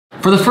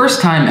For the first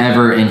time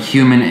ever in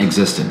human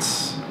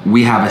existence,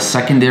 we have a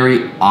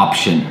secondary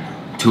option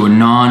to a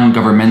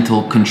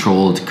non-governmental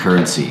controlled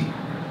currency.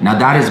 Now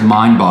that is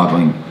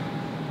mind-boggling.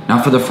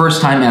 Now for the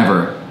first time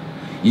ever,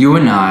 you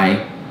and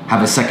I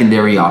have a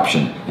secondary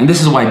option. And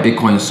this is why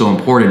Bitcoin is so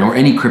important, or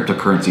any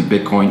cryptocurrency,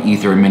 Bitcoin,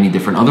 Ether, and many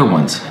different other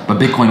ones. But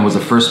Bitcoin was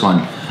the first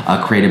one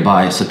created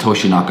by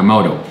Satoshi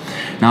Nakamoto.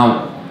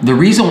 Now, the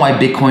reason why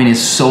Bitcoin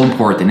is so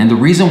important and the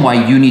reason why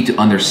you need to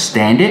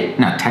understand it,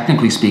 not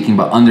technically speaking,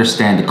 but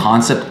understand the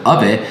concept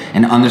of it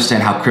and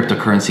understand how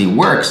cryptocurrency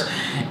works,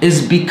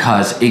 is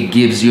because it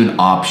gives you an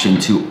option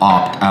to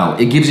opt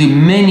out. It gives you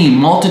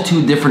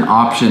multitude different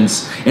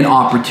options and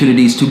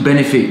opportunities to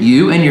benefit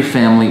you and your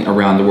family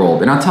around the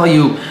world. And I'll tell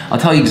you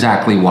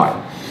exactly why.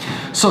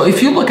 So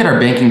if you look at our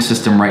banking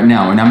system right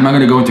now, and I'm not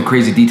gonna go into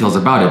crazy details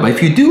about it, but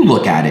if you do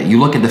look at it, you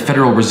look at the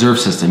Federal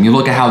Reserve System, you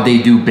look at how they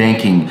do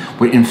banking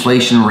with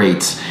inflation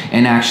rates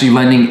and actually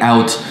lending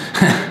out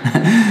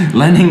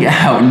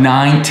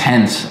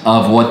 9/10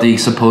 of what they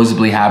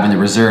supposedly have in the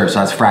reserve. So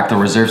that's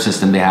fractal reserve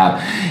system they have.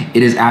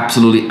 It is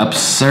absolutely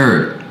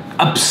absurd.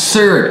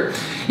 Absurd.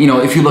 You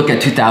know, if you look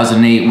at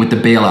 2008 with the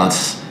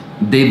bailouts,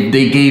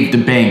 they gave the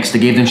banks, they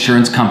gave the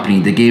insurance company,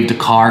 they gave the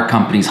car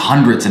companies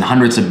hundreds and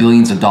hundreds of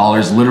billions of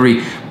dollars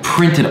literally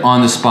printed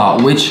on the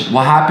spot, which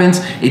what happens?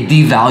 It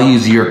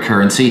devalues your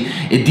currency,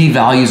 it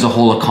devalues the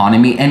whole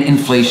economy, and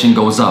inflation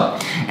goes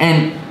up.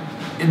 And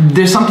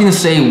there's something to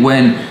say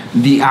when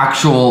the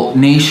actual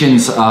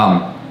nation's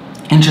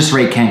interest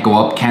rate can't go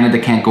up, Canada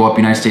can't go up,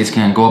 United States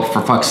can't go up,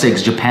 for fuck's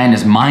sakes, Japan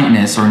is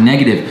minus or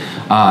negative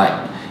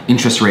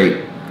interest rate.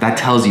 That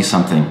tells you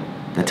something.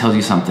 That tells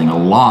you something a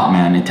lot,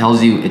 man. It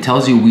tells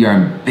you we are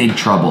in big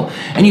trouble.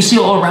 And you see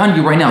all around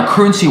you right now,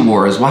 currency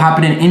wars. What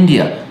happened in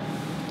India?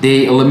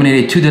 They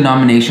eliminated 2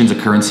 denominations of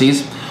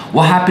currencies.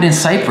 What happened in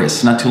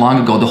Cyprus not too long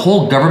ago? The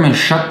whole government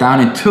shut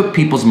down and took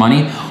people's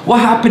money. What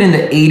happened in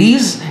the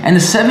 80s and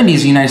the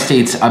 70s in the United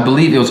States? I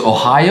believe it was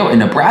Ohio and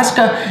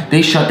Nebraska.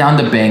 They shut down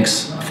the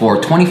banks for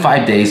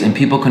 25 days and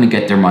people couldn't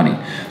get their money.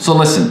 So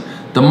listen,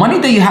 the money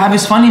that you have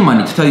is funny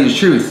money, to tell you the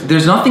truth.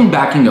 There's nothing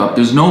backing up.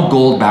 There's no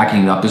gold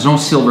backing it up. There's no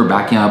silver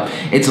backing up.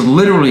 It's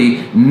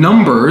literally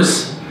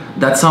numbers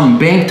that some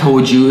bank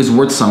told you is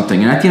worth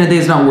something. And at the end of the day,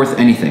 it's not worth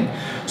anything.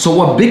 So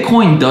what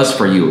Bitcoin does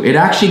for you, it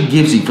actually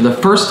gives you, for the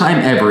first time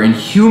ever in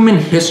human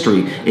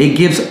history, it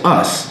gives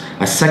us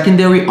a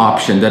secondary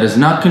option that is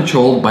not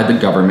controlled by the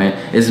government,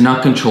 is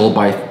not controlled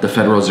by the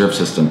Federal Reserve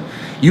System.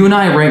 You and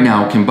I right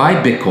now can buy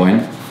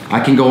Bitcoin. I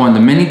can go on the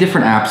many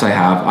different apps I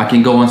have. I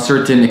can go on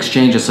certain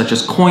exchanges such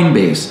as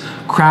Coinbase,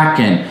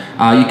 Kraken.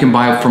 You can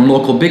buy from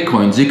local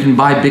Bitcoins. You can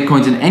buy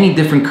Bitcoins in any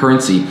different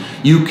currency.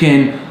 You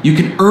can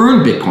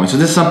earn Bitcoin. So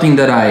this is something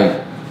that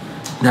I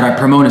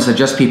promote and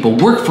suggest people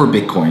work for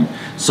Bitcoin.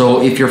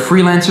 So if you're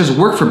freelancers,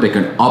 work for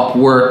Bitcoin.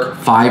 Upwork,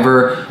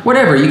 Fiverr,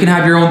 whatever. You can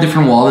have your own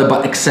different wallet,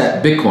 but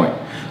accept Bitcoin.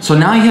 So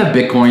now you have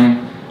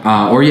Bitcoin,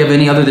 or you have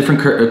any other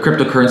different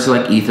cryptocurrency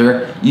like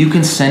Ether, you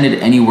can send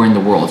it anywhere in the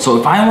world. So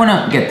if I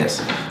wanna, get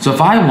this, so if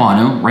I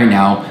wanna right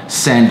now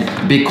send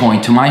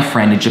Bitcoin to my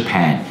friend in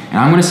Japan, and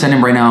I'm gonna send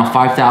him right now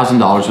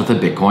 $5,000 worth of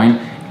Bitcoin,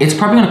 it's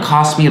probably gonna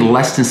cost me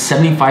less than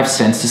 75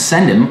 cents to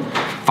send him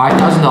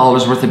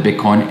 $5,000 worth of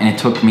Bitcoin, and it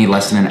took me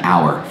less than an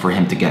hour for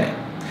him to get it.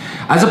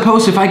 As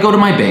opposed to if I go to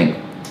my bank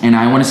and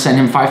I wanna send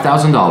him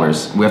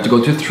 $5,000, we have to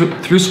go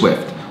through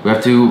Swift. We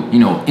have to,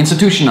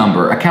 institution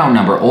number, account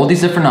number, all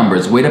these different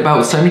numbers, wait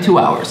about 72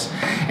 hours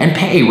and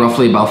pay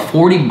roughly about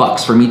 40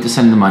 bucks for me to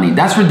send the money.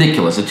 That's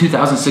ridiculous, at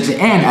 2006,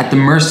 and at the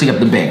mercy of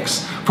the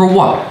banks. For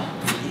what?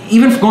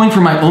 Even going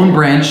from my own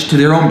branch to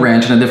their own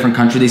branch in a different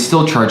country, they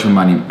still charge me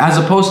money. As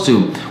opposed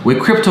to with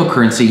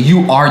cryptocurrency,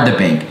 you are the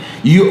bank.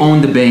 You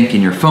own the bank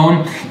in your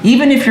phone.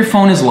 Even if your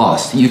phone is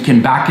lost, you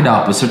can back it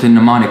up with certain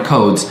mnemonic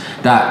codes.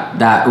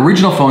 That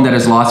original phone that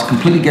is lost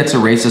completely gets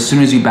erased as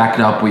soon as you back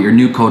it up with your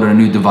new code on a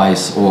new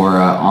device or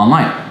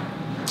online.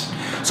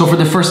 So for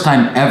the first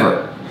time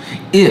ever,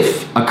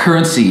 if a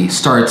currency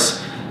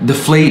starts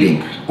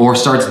deflating or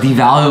starts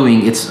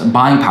devaluing its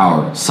buying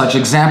power, such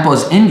example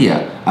as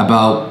India,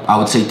 about, I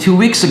would say 2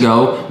 weeks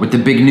ago, with the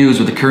big news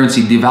with the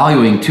currency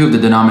devaluing 2 of the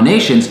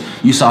denominations,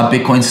 you saw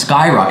Bitcoin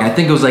skyrocket. I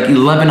think it was like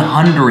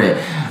 1,100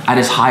 at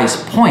its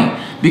highest point.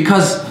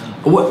 Because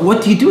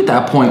what do you do at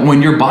that point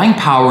when your buying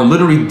power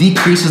literally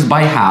decreases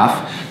by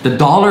half? The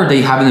dollar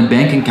they have in the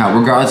bank account,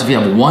 regardless if you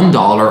have $1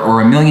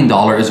 or $1 million,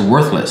 is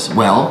worthless.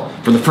 Well,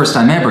 for the first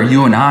time ever,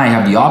 you and I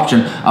have the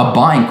option of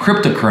buying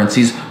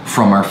cryptocurrencies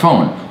from our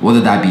phone, whether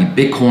that be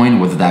Bitcoin,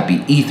 whether that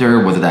be Ether,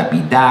 whether that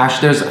be Dash.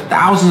 There's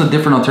thousands of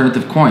different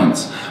alternative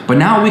coins. But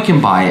now we can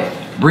buy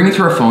it, bring it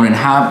to our phone, and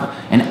have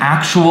an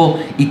actual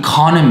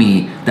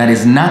economy that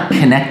is not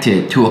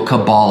connected to a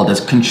cabal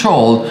that's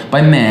controlled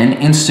by men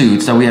in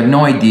suits that we have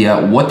no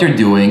idea what they're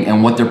doing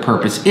and what their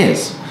purpose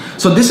is.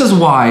 So this is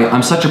why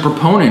I'm such a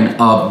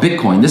proponent of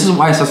Bitcoin. This is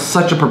why I'm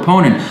such a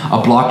proponent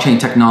of blockchain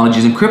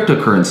technologies and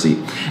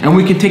cryptocurrency. And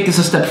we can take this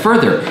a step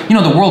further.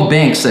 The World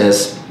Bank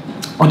says,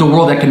 or the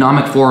World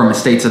Economic Forum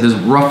states that there's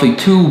roughly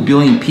 2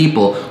 billion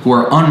people who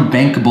are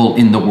unbankable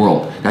in the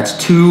world. That's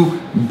 2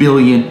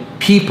 billion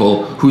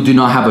people who do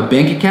not have a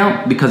bank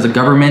account because the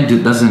government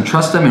doesn't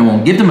trust them and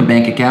won't give them a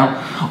bank account,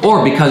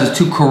 or because it's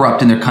too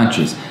corrupt in their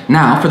countries.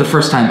 Now, for the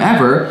first time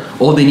ever,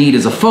 all they need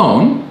is a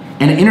phone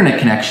and an internet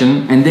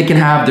connection, and they can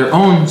have their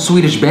own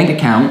Swedish bank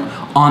account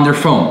on their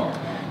phone.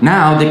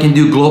 Now they can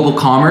do global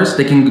commerce,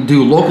 they can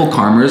do local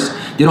commerce,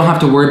 they don't have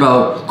to worry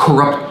about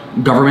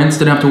corrupt governments,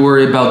 they don't have to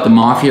worry about the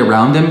mafia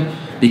around them,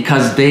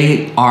 because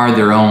they are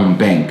their own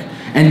bank.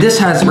 And this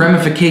has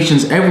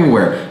ramifications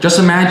everywhere. Just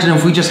imagine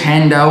if we just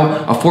hand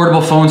out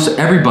affordable phones to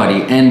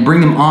everybody and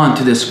bring them on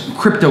to this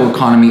crypto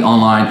economy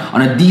online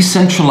on a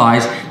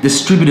decentralized,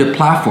 distributed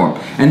platform.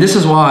 And this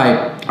is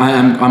why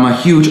I'm a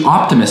huge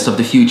optimist of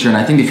the future, and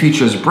I think the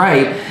future is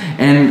bright.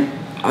 And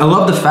I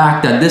love the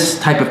fact that this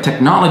type of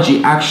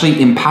technology actually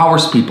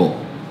empowers people.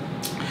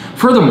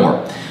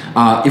 Furthermore,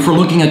 if we're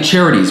looking at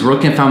charities, we're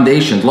looking at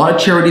foundations, a lot of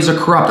charities are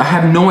corrupt. I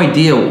have no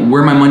idea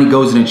where my money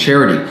goes in a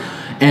charity.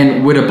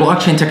 And with a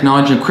blockchain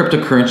technology and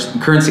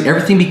cryptocurrency,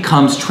 everything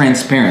becomes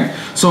transparent.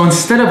 So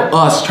instead of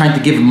us trying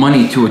to give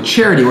money to a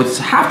charity, which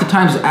half the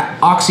times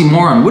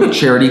oxymoron with a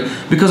charity,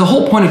 because the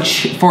whole point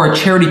for a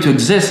charity to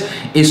exist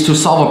is to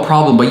solve a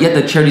problem, but yet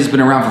the charity's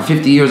been around for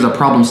 50 years, the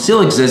problem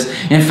still exists.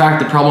 In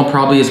fact, the problem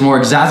probably is more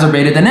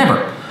exacerbated than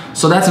ever.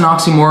 So that's an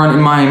oxymoron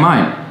in my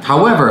mind.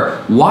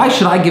 However, why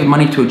should I give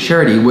money to a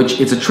charity, which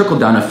it's a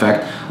trickle-down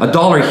effect?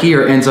 $1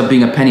 here ends up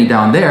being a penny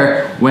down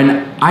there,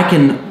 when I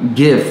can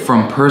give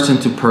from person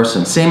to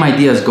person. Same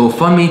idea as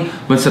GoFundMe,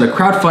 but instead of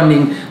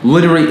crowdfunding,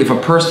 literally if a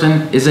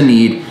person is in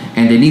need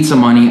and they need some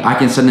money, I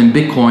can send them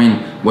Bitcoin,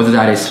 whether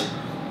that is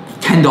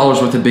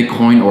 $10 worth of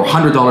Bitcoin or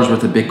 $100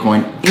 worth of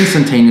Bitcoin,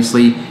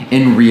 instantaneously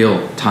in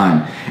real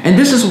time. And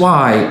this is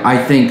why I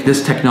think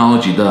this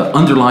technology, the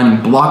underlying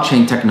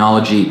blockchain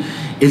technology,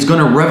 is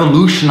going to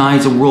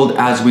revolutionize the world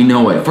as we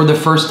know it for the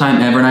first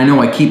time ever. And I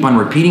know I keep on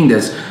repeating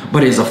this,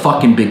 but it's a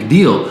fucking big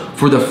deal.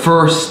 For the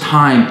first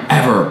time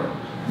ever,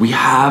 we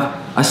have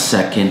a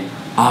second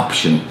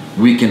option.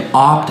 We can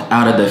opt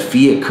out of the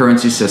fiat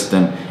currency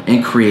system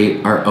and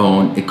create our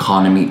own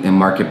economy and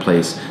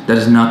marketplace that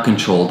is not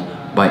controlled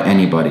by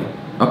anybody.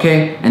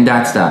 Okay, and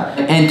that's that.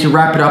 And to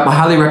wrap it up, I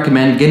highly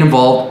recommend get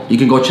involved. You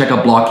can go check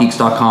out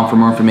blockgeeks.com for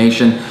more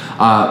information.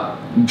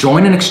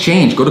 Join an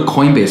exchange, go to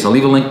Coinbase, I'll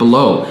leave a link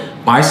below.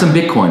 Buy some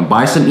Bitcoin,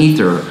 buy some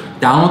Ether,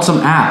 download some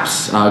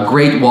apps.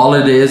 Great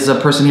wallet is a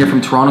person here from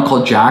Toronto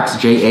called Jaxx,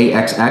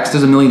 J-A-X-X.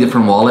 There's a million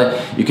different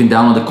wallets. You can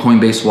download the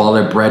Coinbase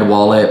wallet, Bread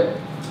wallet.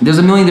 There's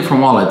a million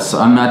different wallets.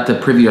 I'm not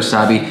privy or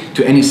savvy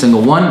to any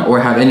single one or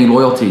have any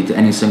loyalty to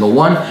any single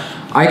one.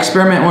 I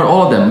experiment with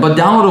all of them, but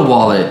download a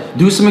wallet,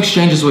 do some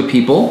exchanges with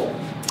people,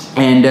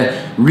 and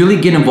really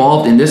get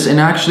involved in this and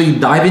actually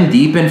dive in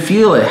deep and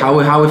feel it,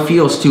 how it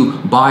feels to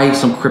buy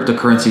some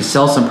cryptocurrency,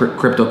 sell some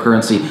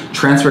cryptocurrency,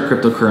 transfer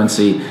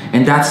cryptocurrency,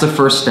 and that's the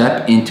first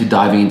step into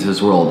diving into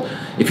this world.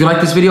 If you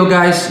like this video,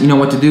 guys, you know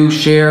what to do.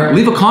 Share,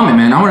 leave a comment,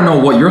 man. I want to know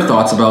what your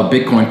thoughts about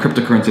Bitcoin,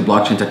 cryptocurrency,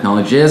 blockchain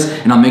technology is,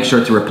 and I'll make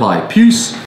sure to reply. Peace.